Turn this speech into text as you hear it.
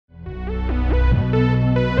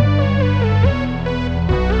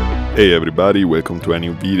Hey everybody, welcome to a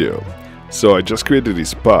new video. So I just created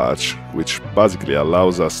this patch, which basically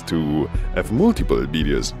allows us to have multiple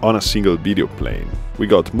videos on a single video plane. We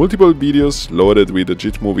got multiple videos loaded with a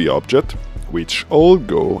JIT movie object, which all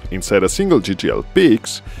go inside a single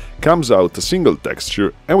jit.gl.pix, comes out a single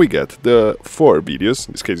texture, and we get the 4 videos,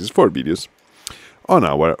 in this case it's 4 videos, on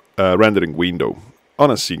our rendering window on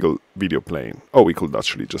a single video plane. Oh, we could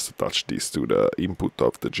actually just attach this to the input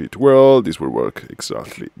of the JIT world. This will work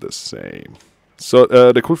exactly the same. So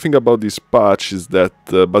the cool thing about this patch is that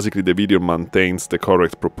basically the video maintains the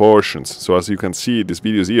correct proportions. So as you can see, these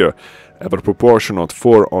videos here have a proportion of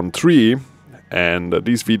 4:3, and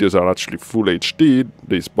these videos are actually full HD,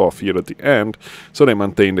 these both here at the end, so they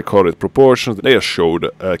maintain the correct proportions. They are showed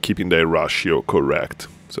keeping their ratio correct.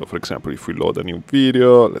 So for example, if we load a new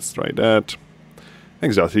video, let's try that.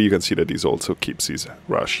 Exactly, you can see that this also keeps its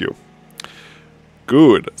ratio.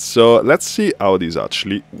 Good, so let's see how this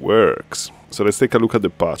actually works. So let's take a look at the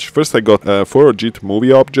patch. First I got 4 JIT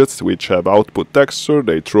movie objects which have output texture.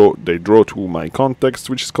 They draw to my context,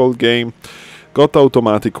 which is called game. Got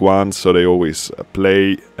automatic ones, so they always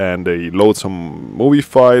play, and they load some movie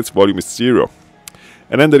files. Volume is 0.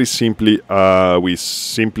 And then there is simply, we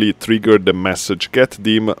simply trigger the message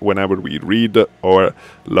getDim whenever we read or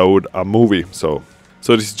load a movie. So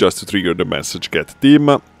this is just to trigger the message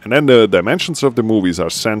getDim, and then the dimensions of the movies are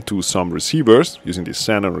sent to some receivers using this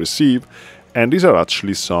send and receive, and these are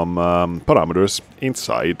actually some parameters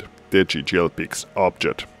inside the jit.gl.pix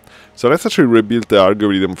object. So let's actually rebuild the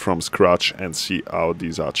algorithm from scratch and see how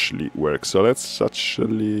this actually works. So let's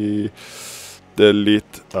actually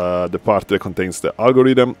delete the part that contains the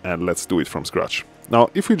algorithm, and let's do it from scratch. Now,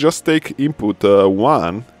 if we just take input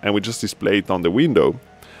 1 and we just display it on the window,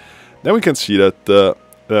 then we can see that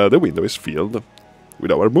the window is filled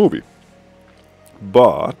with our movie.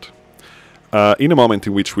 But in a moment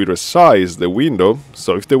in which we resize the window,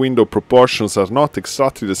 so if the window proportions are not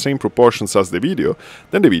exactly the same proportions as the video,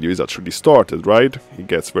 then the video is actually distorted, right? It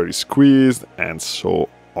gets very squeezed and so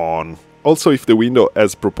on. Also, if the window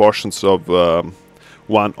has proportions of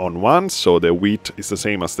 1:1, so the width is the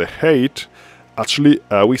same as the height, actually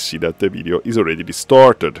we see that the video is already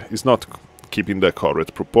distorted. It's not keeping the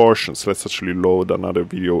correct proportions. Let's actually load another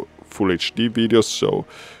video, full HD video, so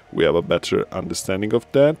we have a better understanding of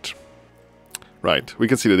that. Right, we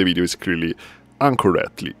can see that the video is clearly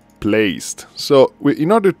incorrectly placed. So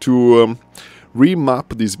in order to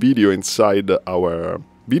remap this video inside our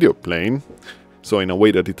video plane, so in a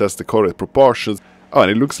way that it has the correct proportions. Oh,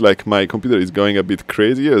 and it looks like my computer is going a bit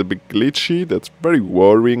crazy, a bit glitchy. That's very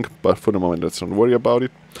worrying, but for the moment let's not worry about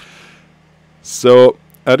it. So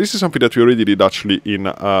this is something that we already did actually in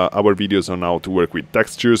our videos on how to work with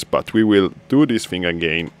textures, but we will do this thing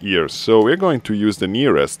again here. So we're going to use the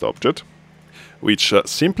nearest object, which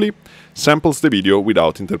simply samples the video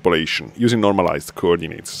without interpolation, using normalized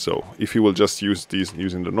coordinates. So if you will just use these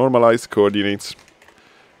using the normalized coordinates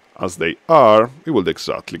as they are, we will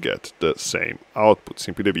exactly get the same output,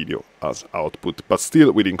 simply the video as output, but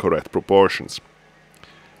still with incorrect proportions.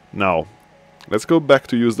 Now, let's go back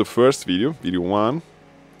to use the first video, video 1.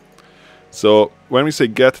 So when we say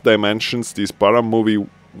get dimensions, this paramovie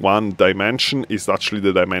 1 dimension is actually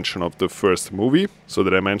the dimension of the first movie. So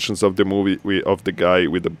the dimensions of the movie of the guy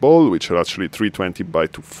with the ball, which are actually 320 by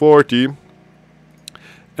 240. And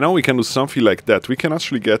now we can do something like that. We can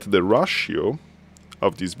actually get the ratio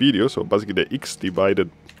of this video, so basically the x divided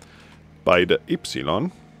by the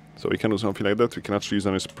epsilon. So we can do something like that. We can actually use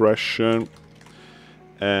an expression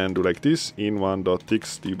and do like this, in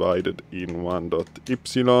 1.x divided in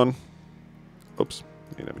 1.epsilon. Oops,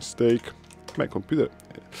 made a mistake. My computer,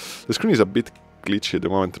 the screen is a bit glitchy at the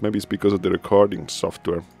moment. Maybe it's because of the recording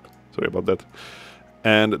software. Sorry about that.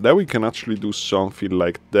 And then we can actually do something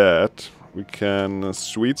like that. We can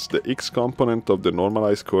switch the x component of the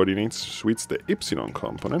normalized coordinates, switch the epsilon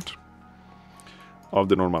component of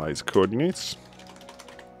the normalized coordinates.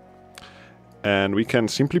 And we can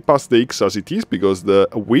simply pass the x as it is, because the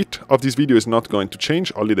width of this video is not going to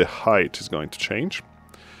change, only the height is going to change.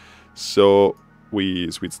 So we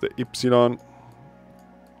switch the epsilon,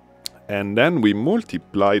 and then we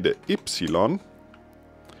multiply the epsilon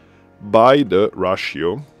by the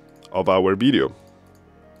ratio of our video.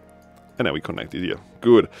 And then we connect it here.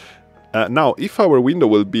 Good. Now, if our window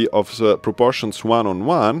will be of proportions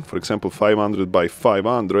 1:1, for example 500 by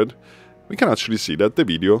 500, we can actually see that the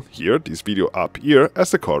video here, this video up here,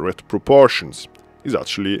 has the correct proportions. Is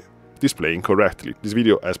actually displaying correctly. This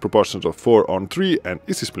video has proportions of 4:3 and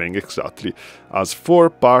is displaying exactly as 4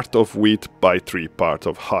 part of width by 3 part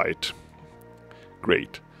of height.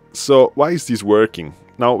 Great. So why is this working?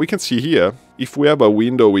 Now we can see here, if we have a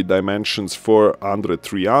window with dimensions 400,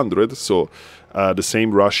 300, so the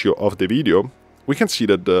same ratio of the video, we can see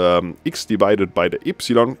that the x divided by the y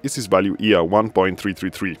is this value here,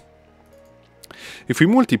 1.333. If we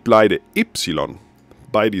multiply the y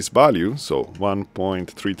by this value, so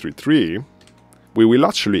 1.333, we will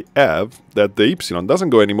actually have that the y doesn't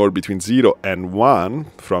go anymore between 0 and 1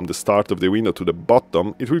 from the start of the window to the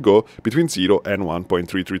bottom, it will go between 0 and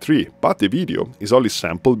 1.333, but the video is only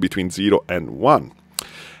sampled between 0 and 1.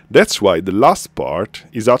 That's why the last part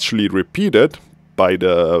is actually repeated by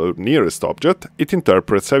the nearest object. It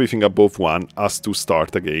interprets everything above 1 as to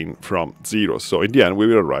start again from 0, so in the end we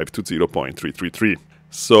will arrive to 0.333.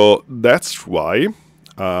 So that's why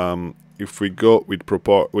if we go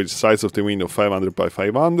with size of the window 500 by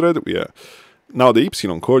 500, now the y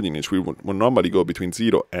coordinates will normally go between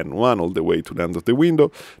 0 and 1 all the way to the end of the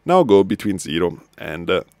window, now go between 0 and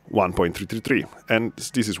 1.333, and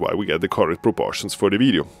this is why we get the correct proportions for the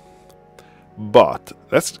video. But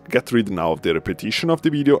let's get rid now of the repetition of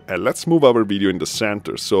the video and let's move our video in the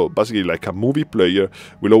center. So basically, like a movie player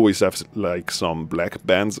will always have like some black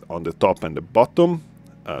bands on the top and the bottom,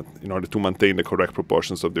 in order to maintain the correct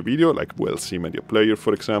proportions of the video, like VLC Media Player,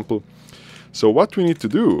 for example. So what we need to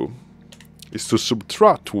do is to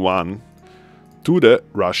subtract 1 to the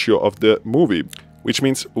ratio of the movie, which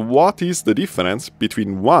means what is the difference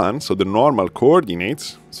between 1, so the normal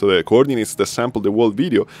coordinates, so the coordinates that sample the whole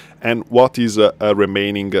video, and what is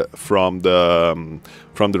remaining from the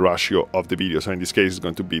ratio of the video. So in this case, it's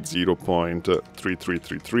going to be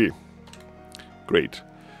 0.3333. Great.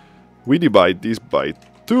 We divide this by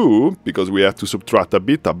 2, because we have to subtract a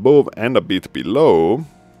bit above and a bit below,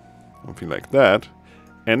 something like that,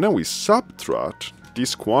 and then we subtract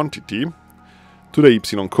this quantity to the y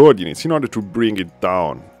coordinates in order to bring it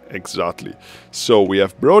down exactly. So we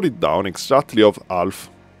have brought it down exactly of half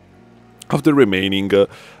of the remaining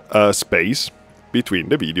space between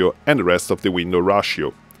the video and the rest of the window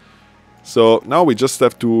ratio. So now we just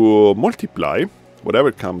have to multiply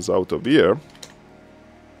whatever comes out of here.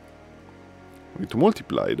 We need to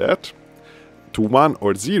multiply that to 1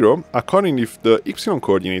 or 0, according if the y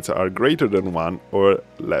coordinates are greater than 1 or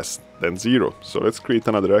less than 0. So let's create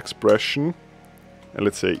another expression, and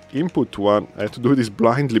let's say input 1. I have to do this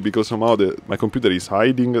blindly because somehow my computer is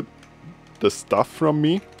hiding the stuff from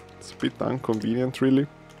me. It's a bit inconvenient, really.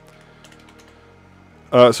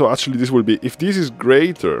 So actually this will be, if this is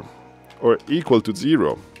greater or equal to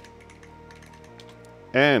 0,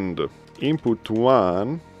 and input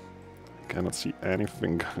 1, cannot see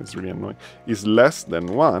anything, it's really annoying, is less than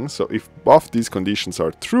 1, so if both these conditions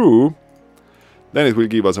are true, then it will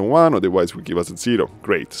give us a 1, otherwise it will give us a 0.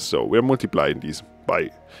 Great, so we're multiplying this by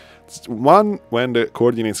 1 when the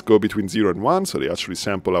coordinates go between 0 and 1, so they actually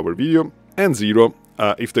sample our video, and 0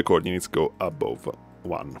 if the coordinates go above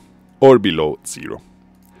 1 or below 0.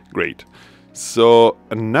 Great, so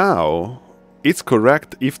now it's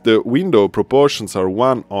correct if the window proportions are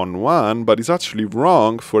 1 on 1, but it's actually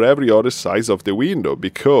wrong for every other size of the window,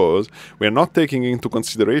 because we are not taking into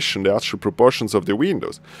consideration the actual proportions of the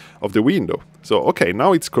window. So okay,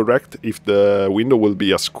 now it's correct if the window will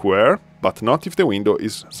be a square, but not if the window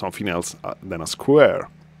is something else than a square.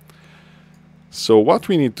 So what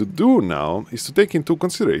we need to do now is to take into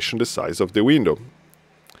consideration the size of the window.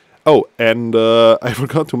 Oh, and I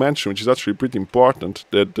forgot to mention, which is actually pretty important,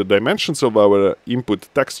 that the dimensions of our input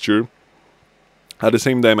texture are the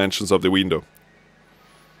same dimensions of the window.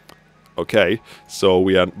 Okay, so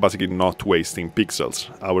we are basically not wasting pixels.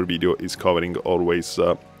 Our video is covering always,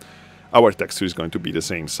 our texture is going to be the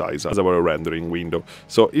same size as our rendering window.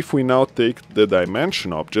 So if we now take the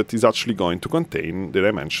dimension object, it's actually going to contain the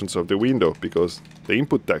dimensions of the window, because the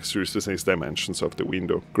input texture is the same dimensions of the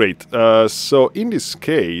window. Great, so in this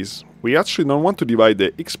case, we actually don't want to divide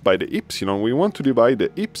the x by the y, we want to divide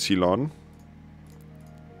the y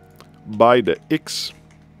by the x.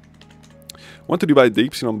 Want to divide the y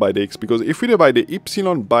by the x, because if we divide the y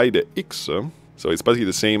by the x, so it's basically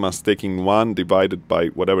the same as taking 1 divided by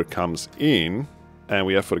whatever comes in, and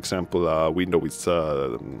we have, for example, a window with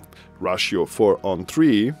ratio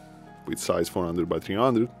 4:3, with size 400 by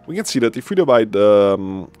 300, we can see that if we divide,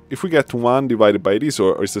 if we get 1 divided by this,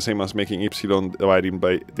 or it's the same as making y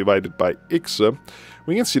divided by x,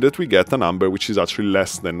 we can see that we get a number which is actually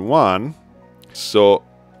less than 1. So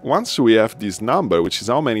once we have this number, which is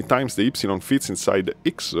how many times the y fits inside the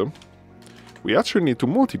x, we actually need to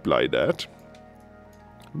multiply that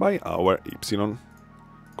by our y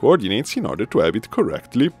coordinates in order to have it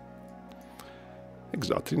correctly.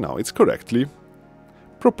 Exactly, now it's correctly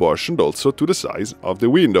proportioned also to the size of the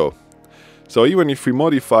window. So even if we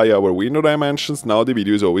modify our window dimensions, now the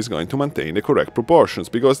video is always going to maintain the correct proportions,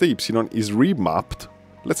 because the Y is remapped,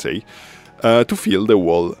 let's say, to fill the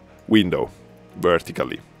whole window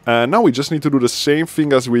vertically. And now we just need to do the same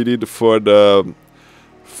thing as we did for the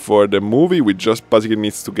movie. We just basically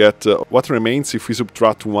needs to get what remains if we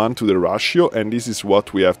subtract 1 to the ratio, and this is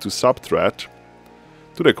what we have to subtract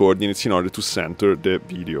to the coordinates in order to center the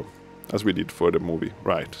video, as we did for the movie.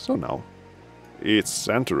 Right, so now it's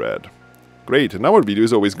centered. Great, and our video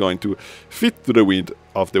is always going to fit to the width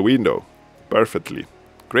of the window perfectly.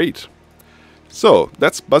 Great. So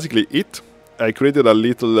that's basically it. I created a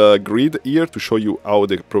little grid here to show you how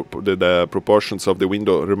the proportions of the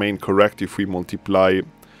window remain correct if we multiply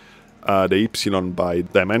the y by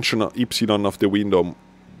dimension y of the window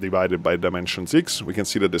divided by dimensions x. We can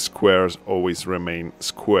see that the squares always remain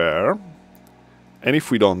square. And if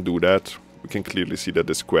we don't do that, we can clearly see that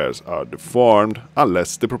the squares are deformed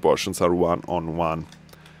unless the proportions are 1 on 1.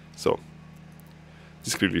 So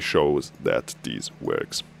this clearly shows that this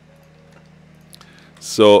works.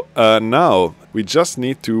 So now we just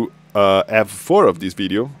need to have 4 of this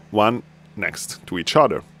video, one next to each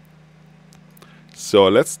other. So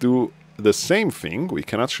let's do the same thing. We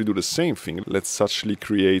can actually do the same thing. Let's actually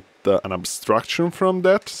create an abstraction from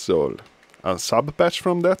that, so a sub-patch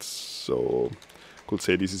from that. So could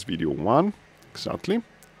say this is video 1, exactly,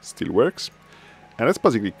 still works. And let's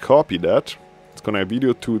basically copy that. It's gonna have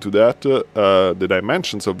video 2 to that, the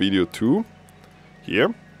dimensions of video 2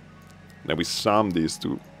 here. Then we sum these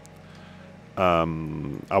to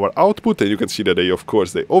our output, and you can see that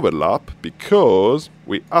they overlap, because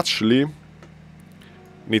we actually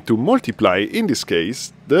need to multiply, in this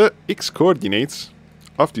case, the x coordinates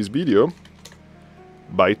of this video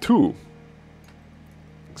by 2.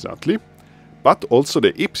 Exactly. But also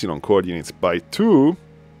the y coordinates by 2.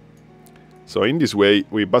 So in this way,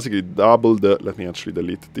 we basically double the... Let me actually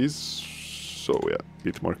delete this, so yeah, a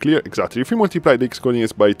bit more clear. Exactly. If we multiply the x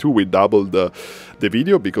coordinates by 2, we double the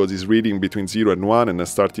video, because it's reading between 0 and 1, and then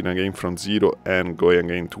starting again from 0 and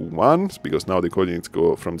going again to 1, because now the coordinates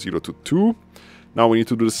go from 0 to 2. Now we need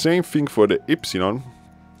to do the same thing for the y,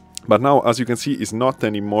 but now, as you can see, it's not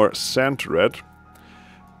anymore centered,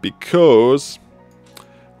 because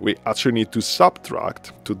we actually need to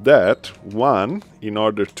subtract to that 1 in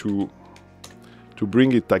order to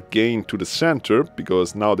bring it again to the center,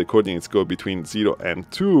 because now the coordinates go between 0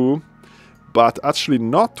 and 2, but actually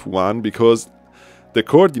not 1, because the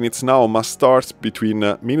coordinates now must start between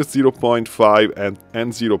minus 0.5 and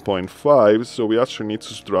 0.5, so we actually need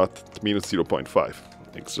to subtract minus 0.5,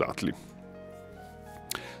 exactly.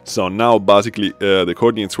 So now basically the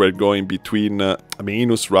coordinates were going between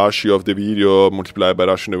minus ratio of the video multiplied by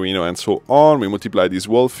ratio of the window and so on. We multiply this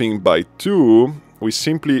whole thing by 2, we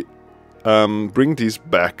simply bring this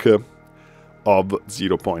back of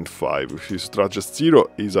 0.5. If you subtract just 0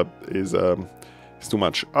 is too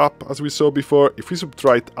much up, as we saw before. If we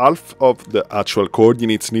subtract half of the actual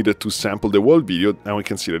coordinates needed to sample the whole video, and we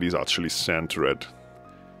can see that it's actually centered.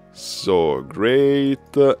 So great,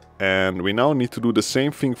 and we now need to do the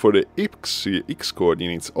same thing for the x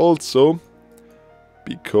coordinates also,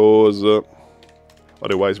 because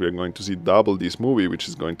otherwise we are going to see double this movie, which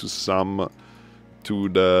is going to sum to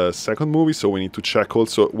the second movie. So we need to check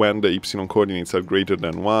also when the y coordinates are greater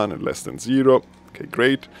than 1 and less than 0. Okay,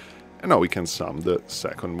 great. And now we can sum the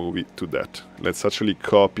second movie to that. Let's actually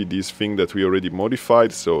copy this thing that we already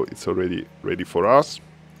modified, so it's already ready for us.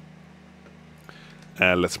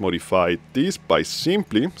 And let's modify this by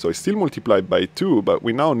simply, so it's still multiplied by 2, but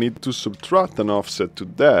we now need to subtract an offset to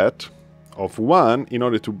that of 1 in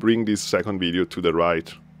order to bring this second video to the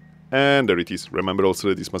right. And there it is. Remember also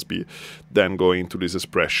that this must be then going to this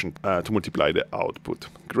expression to multiply the output.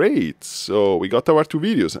 Great, so we got our 2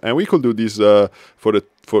 videos, and we could do this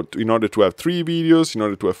in order to have 3 videos, in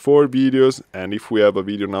order to have 4 videos, and if we have a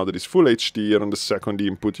video now that is full HD here on the second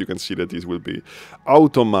input, you can see that this will be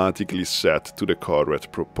automatically set to the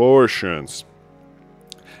correct proportions.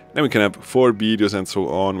 Then we can have 4 videos and so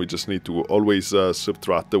on. We just need to always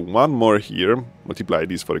subtract the 1 more here, multiply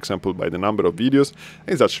this, for example, by the number of videos.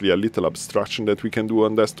 It's actually a little abstraction that we can do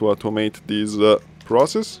on this to automate this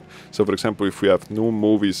process. So, for example, if we have new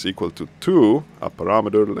movies equal to 2, a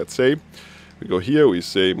parameter, let's say, we go here, we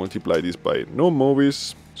say multiply this by new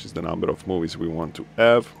movies, which is the number of movies we want to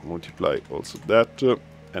have, multiply also that,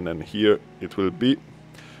 and then here it will be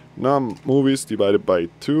num movies divided by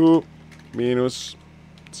 2 minus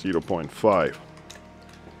 0.5.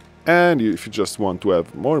 And if you just want to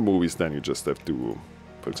have more movies, then you just have to,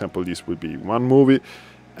 for example, this will be 1 movie.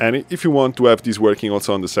 And if you want to have this working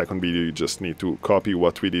also on the second video, you just need to copy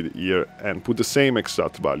what we did here and put the same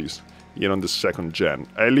exact values here on the 2nd gen.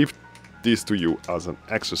 I leave this to you as an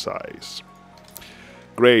exercise.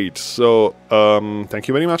 Great, so thank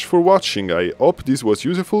you very much for watching. I hope this was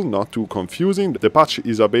useful, not too confusing. The patch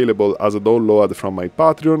is available as a download from my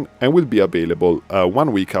Patreon and will be available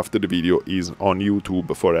 1 week after the video is on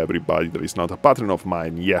YouTube for everybody that is not a patron of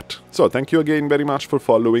mine yet. So thank you again very much for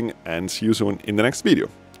following and see you soon in the next video.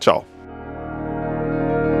 Ciao!